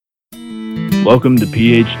Welcome to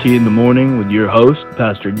PHT in the Morning with your host,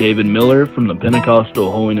 Pastor David Miller from the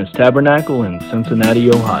Pentecostal Holiness Tabernacle in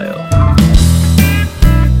Cincinnati, Ohio.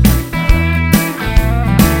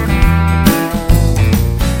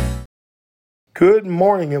 Good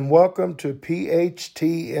morning and welcome to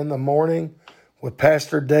PHT in the Morning with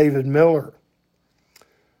Pastor David Miller.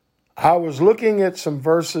 I was looking at some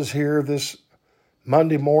verses here this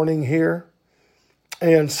Monday morning here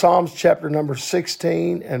in Psalms chapter number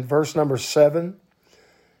 16 and verse number 7.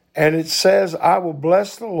 And it says, I will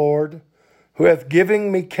bless the Lord who hath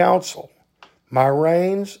given me counsel. My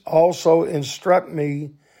reins also instruct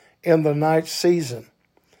me in the night season.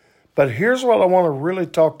 But here's what I want to really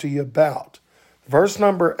talk to you about. Verse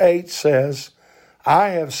number 8 says, I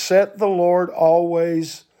have set the Lord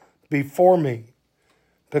always before me,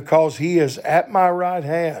 because he is at my right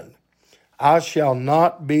hand. I shall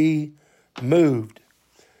not be moved.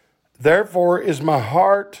 Therefore is my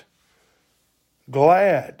heart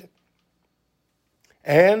glad,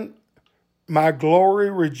 and my glory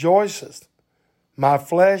rejoiceth. My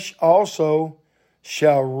flesh also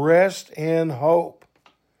shall rest in hope.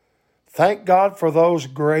 Thank God for those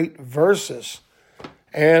great verses.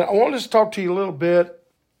 And I want to talk to you a little bit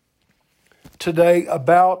today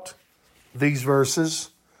about these verses.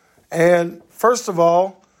 And first of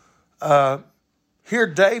all, here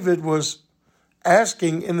David was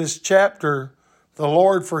asking in this chapter the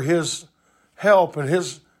Lord for his help and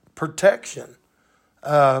his protection,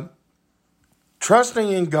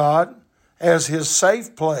 trusting in God as his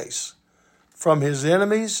safe place from his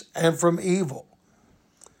enemies and from evil.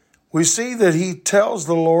 We see that he tells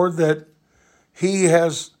the Lord that he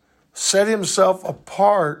has set himself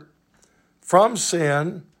apart from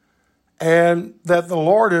sin and that the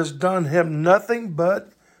Lord has done him nothing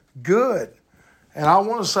but good. And I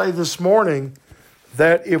want to say this morning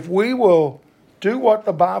that if we will do what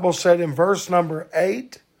the Bible said in verse number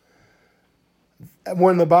 8,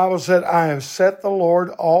 when the Bible said, I have set the Lord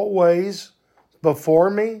always before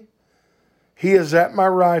me, he is at my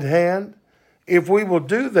right hand. If we will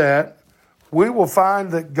do that, we will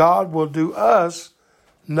find that God will do us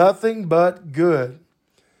nothing but good.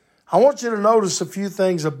 I want you to notice a few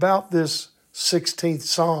things about this 16th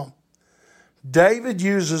Psalm. David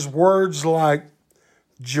uses words like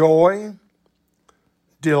joy,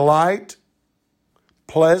 delight,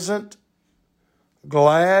 pleasant,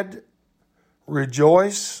 glad,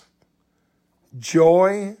 rejoice,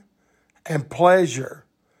 joy, and pleasure.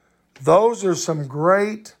 Those are some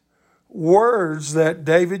great words that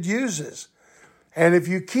David uses. And if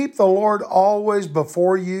you keep the Lord always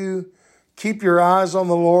before you, keep your eyes on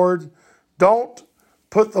the Lord, don't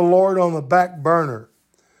put the Lord on the back burner.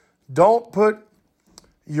 Don't put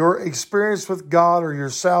your experience with God or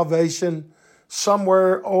your salvation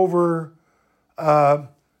somewhere over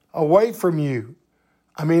away from you.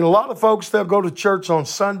 I mean, a lot of folks, they'll go to church on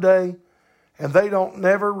Sunday and they don't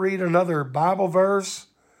never read another Bible verse.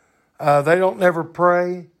 They don't never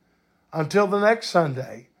pray until the next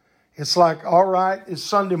Sunday. It's like, all right, it's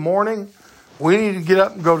Sunday morning. We need to get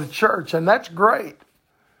up and go to church. And that's great.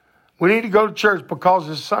 We need to go to church because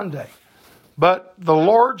it's Sunday. But the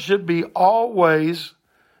Lord should be always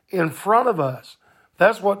in front of us.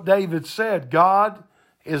 That's what David said. God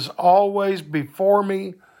is always before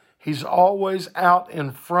me. He's always out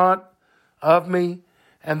in front of me.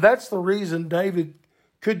 And that's the reason David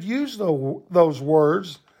could use those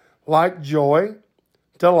words like joy,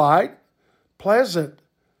 delight, pleasant,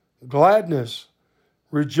 gladness,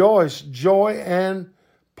 rejoice, joy, and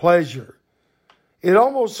pleasure. It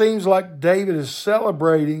almost seems like David is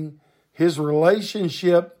celebrating his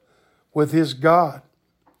relationship with his God.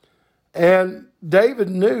 And David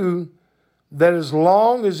knew that as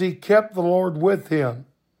long as he kept the Lord with him,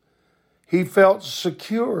 he felt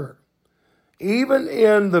secure, even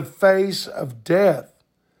in the face of death.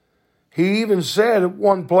 He even said at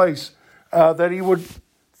one place that he would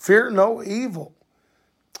fear no evil.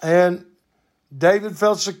 And David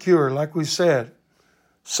felt secure, like we said.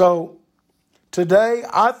 So today,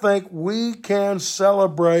 I think we can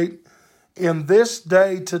celebrate in this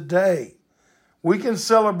day today. We can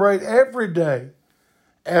celebrate every day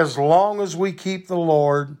as long as we keep the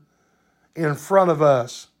Lord in front of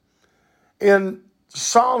us. In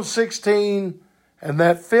Psalm 16 and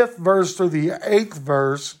that 5th verse through the 8th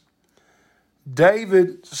verse,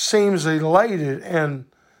 David seems elated and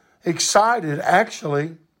excited,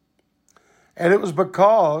 actually. And it was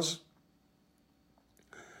because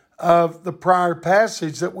of the prior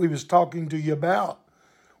passage that we was talking to you about,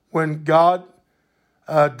 when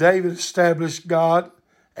David established God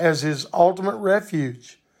as his ultimate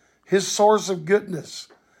refuge, his source of goodness.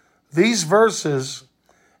 These verses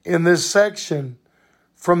in this section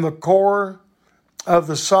from the core of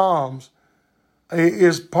the Psalms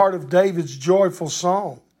is part of David's joyful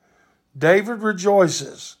song. David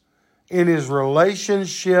rejoices in his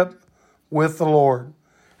relationship with the Lord.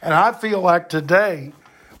 And I feel like today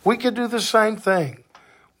we can do the same thing.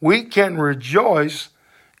 We can rejoice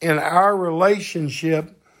in our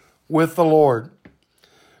relationship with the Lord.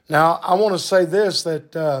 Now, I want to say this,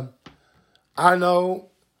 that I know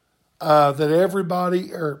that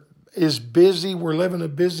everybody is busy. We're living a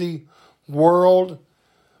busy world.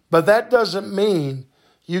 But that doesn't mean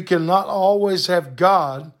you cannot always have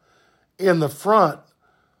God in the front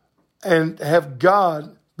and have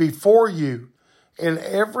God before you in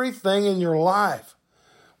everything in your life,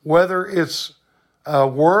 whether it's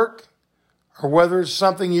work or whether it's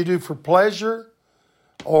something you do for pleasure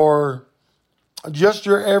or just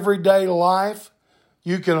your everyday life.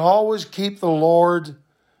 You can always keep the Lord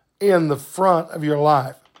in the front of your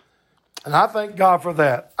life. And I thank God for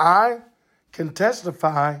that. I can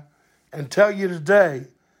testify and tell you today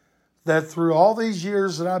that through all these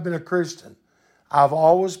years that I've been a Christian, I've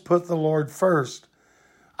always put the Lord first.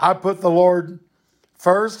 I put the Lord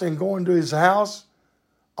first in going to his house.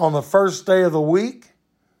 On the first day of the week,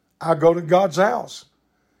 I go to God's house.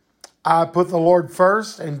 I put the Lord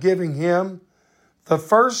first in giving him the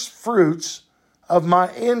first fruits of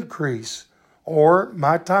my increase or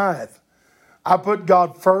my tithe. I put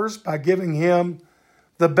God first by giving him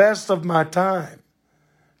the best of my time.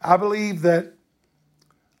 I believe that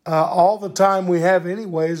all the time we have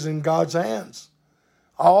anyway is in God's hands.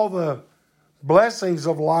 All the blessings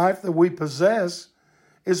of life that we possess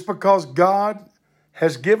is because God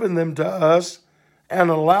has given them to us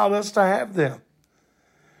and allowed us to have them.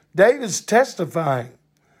 David's testifying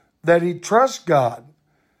that he trusts God.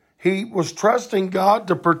 He was trusting God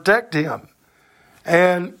to protect him.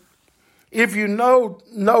 And if you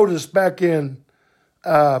notice back in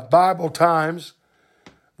Bible times,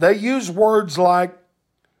 they use words like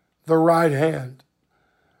the right hand.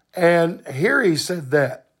 And here he said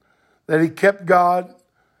that he kept God,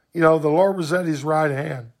 the Lord was at his right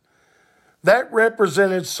hand. That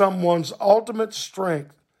represented someone's ultimate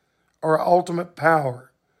strength or ultimate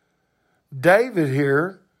power. David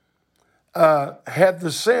here had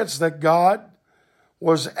the sense that God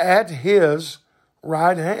was at his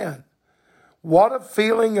right hand. What a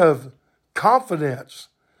feeling of confidence,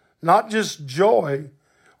 not just joy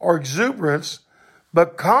or exuberance,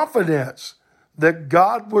 but confidence that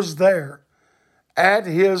God was there at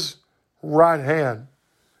his right hand.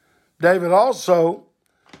 David also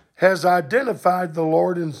has identified the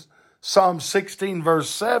Lord in Psalm 16, verse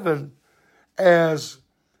 7, as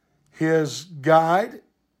his guide,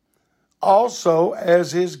 also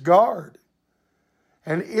as his guard.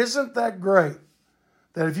 And isn't that great?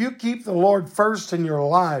 That if you keep the Lord first in your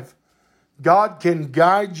life, God can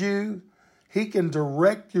guide you. He can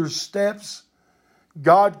direct your steps.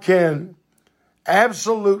 God can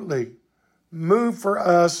absolutely move for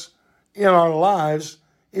us in our lives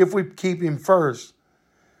if we keep him first.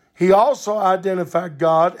 He also identified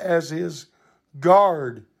God as his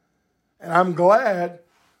guard. And I'm glad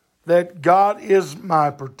that God is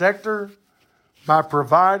my protector, my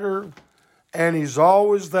provider, and he's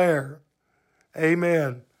always there.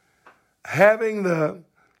 Amen. Having the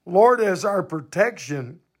Lord as our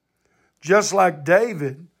protection, just like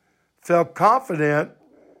David felt confident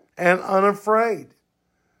and unafraid.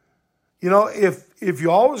 If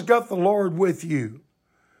you always got the Lord with you,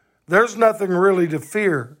 there's nothing really to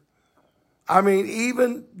fear. I mean,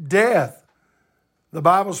 even death, the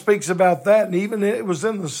Bible speaks about that, and even it was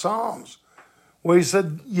in the Psalms where he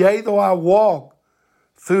said, yea, though I walk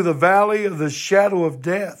through the valley of the shadow of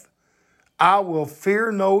death, I will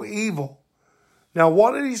fear no evil. Now,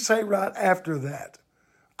 what did he say right after that?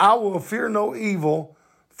 I will fear no evil,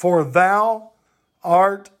 for thou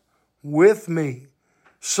art with me.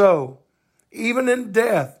 So, even in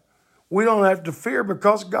death, we don't have to fear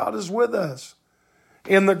because God is with us.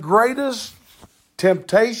 In the greatest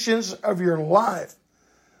temptations of your life,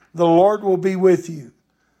 the Lord will be with you.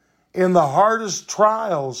 In the hardest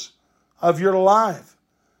trials of your life,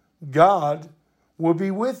 God will be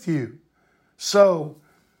with you. So,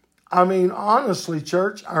 honestly,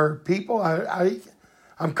 church, our people,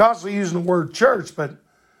 I'm constantly using the word church, but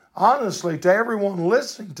honestly, to everyone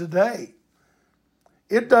listening today,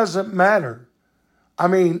 it doesn't matter.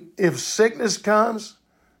 If sickness comes,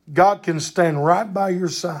 God can stand right by your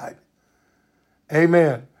side.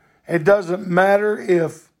 Amen. It doesn't matter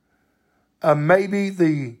if maybe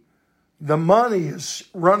the money is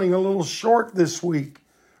running a little short this week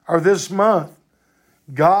or this month.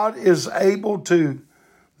 God is able to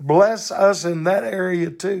bless us in that area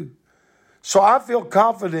too. So I feel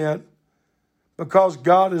confident because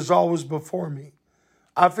God is always before me.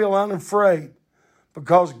 I feel unafraid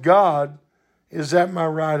because God is at my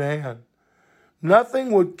right hand.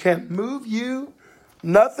 Nothing can move you.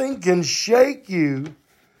 Nothing can shake you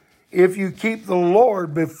if you keep the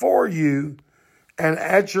Lord before you and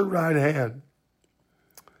at your right hand.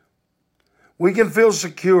 We can feel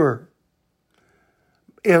secure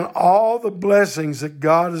in all the blessings that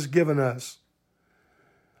God has given us.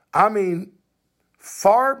 I mean,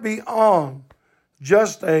 far beyond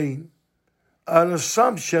just an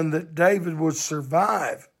assumption that David would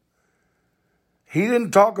survive. He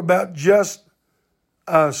didn't talk about just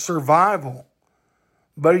survival,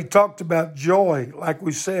 but he talked about joy, like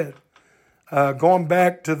we said. Going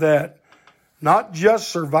back to that, not just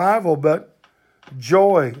survival, but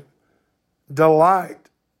joy, delight,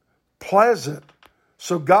 pleasant.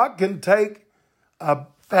 So God can take a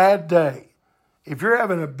bad day. If you're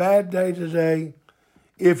having a bad day today,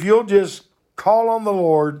 if you'll just call on the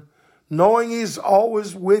Lord, knowing He's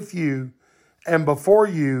always with you and before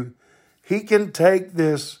you, He can take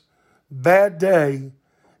this bad day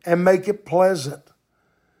and make it pleasant.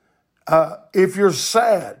 If you're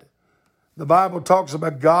sad, the Bible talks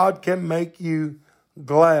about God can make you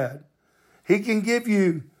glad. He can give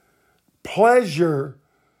you pleasure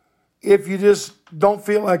if you just don't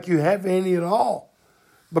feel like you have any at all,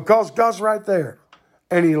 because God's right there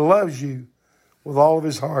and He loves you with all of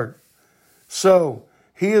His heart. So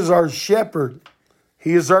He is our shepherd.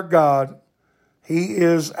 He is our God. He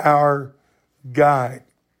is our guide.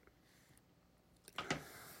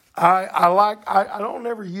 I don't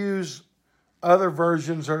ever use other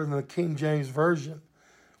versions other than the King James Version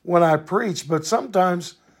when I preach, but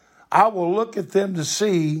sometimes I will look at them to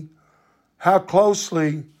see how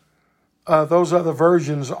closely those other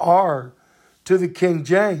versions are to the King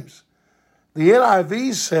James. The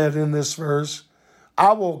NIV said in this verse,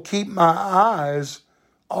 I will keep my eyes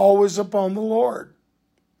always upon the Lord,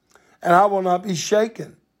 and I will not be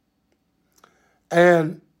shaken.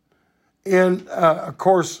 And of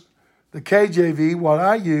course, the KJV, what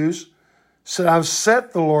I use, said, I've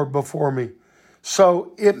set the Lord before me.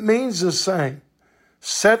 So it means the same.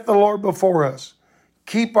 Set the Lord before us.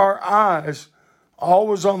 Keep our eyes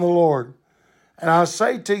always on the Lord. And I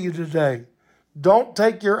say to you today, don't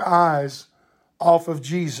take your eyes off of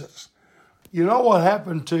Jesus. You know what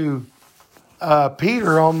happened to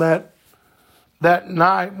Peter on that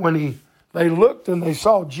night when they looked and they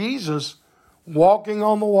saw Jesus walking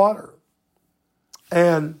on the water.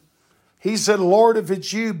 And he said, Lord, if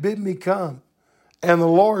it's you, bid me come. And the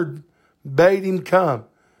Lord bade him come.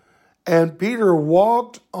 And Peter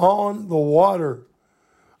walked on the water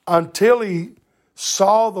until he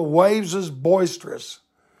saw the waves as boisterous.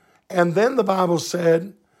 And then the Bible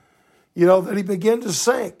said, that he began to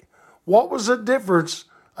sink. What was the difference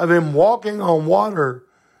of him walking on water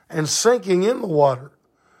and sinking in the water?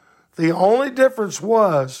 The only difference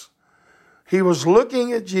was he was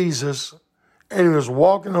looking at Jesus and he was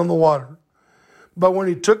walking on the water. But when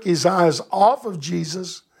he took his eyes off of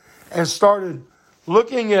Jesus and started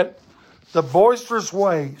looking at the boisterous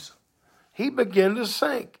waves, he began to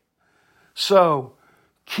sink. So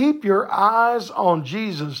keep your eyes on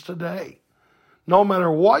Jesus today. No matter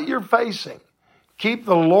what you're facing, keep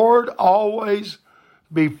the Lord always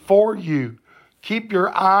before you. Keep your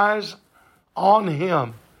eyes on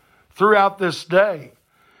Him throughout this day.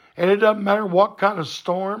 And it doesn't matter what kind of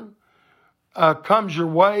storm comes your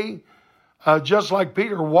way. Just like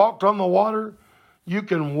Peter walked on the water, you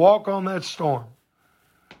can walk on that storm.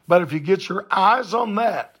 But if you get your eyes on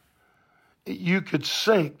that, you could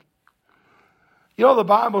sink. The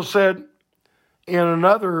Bible said in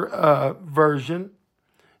another version,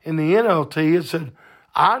 in the NLT, it said,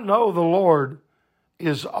 I know the Lord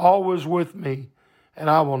is always with me, and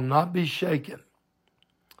I will not be shaken.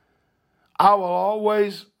 I will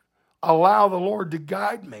always allow the Lord to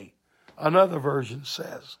guide me, another version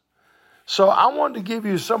says. So I wanted to give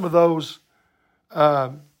you some of those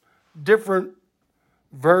different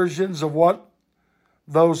versions of what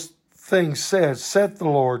those things said. Set the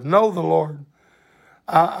Lord, know the Lord,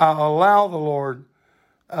 I allow the Lord,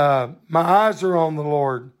 my eyes are on the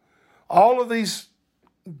Lord. All of these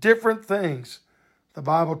different things the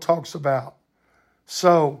Bible talks about.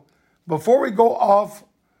 So before we go off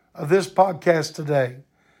of this podcast today,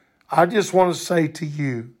 I just want to say to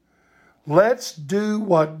you, let's do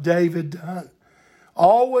what David done.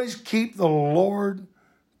 Always keep the Lord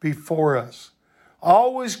before us.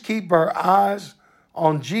 Always keep our eyes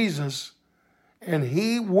on Jesus, and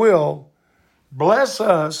He will bless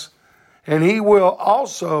us, and He will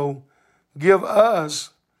also give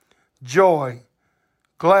us joy,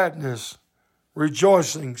 gladness,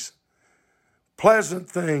 rejoicings, pleasant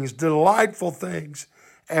things, delightful things,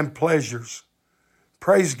 and pleasures.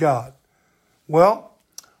 Praise God. Well,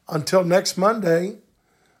 until next Monday,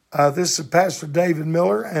 this is Pastor David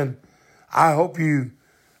Miller, and I hope you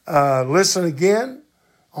listen again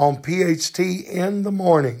on PHT in the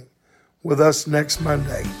Morning with us next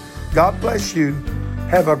Monday. God bless you.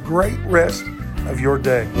 Have a great rest of your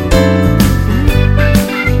day.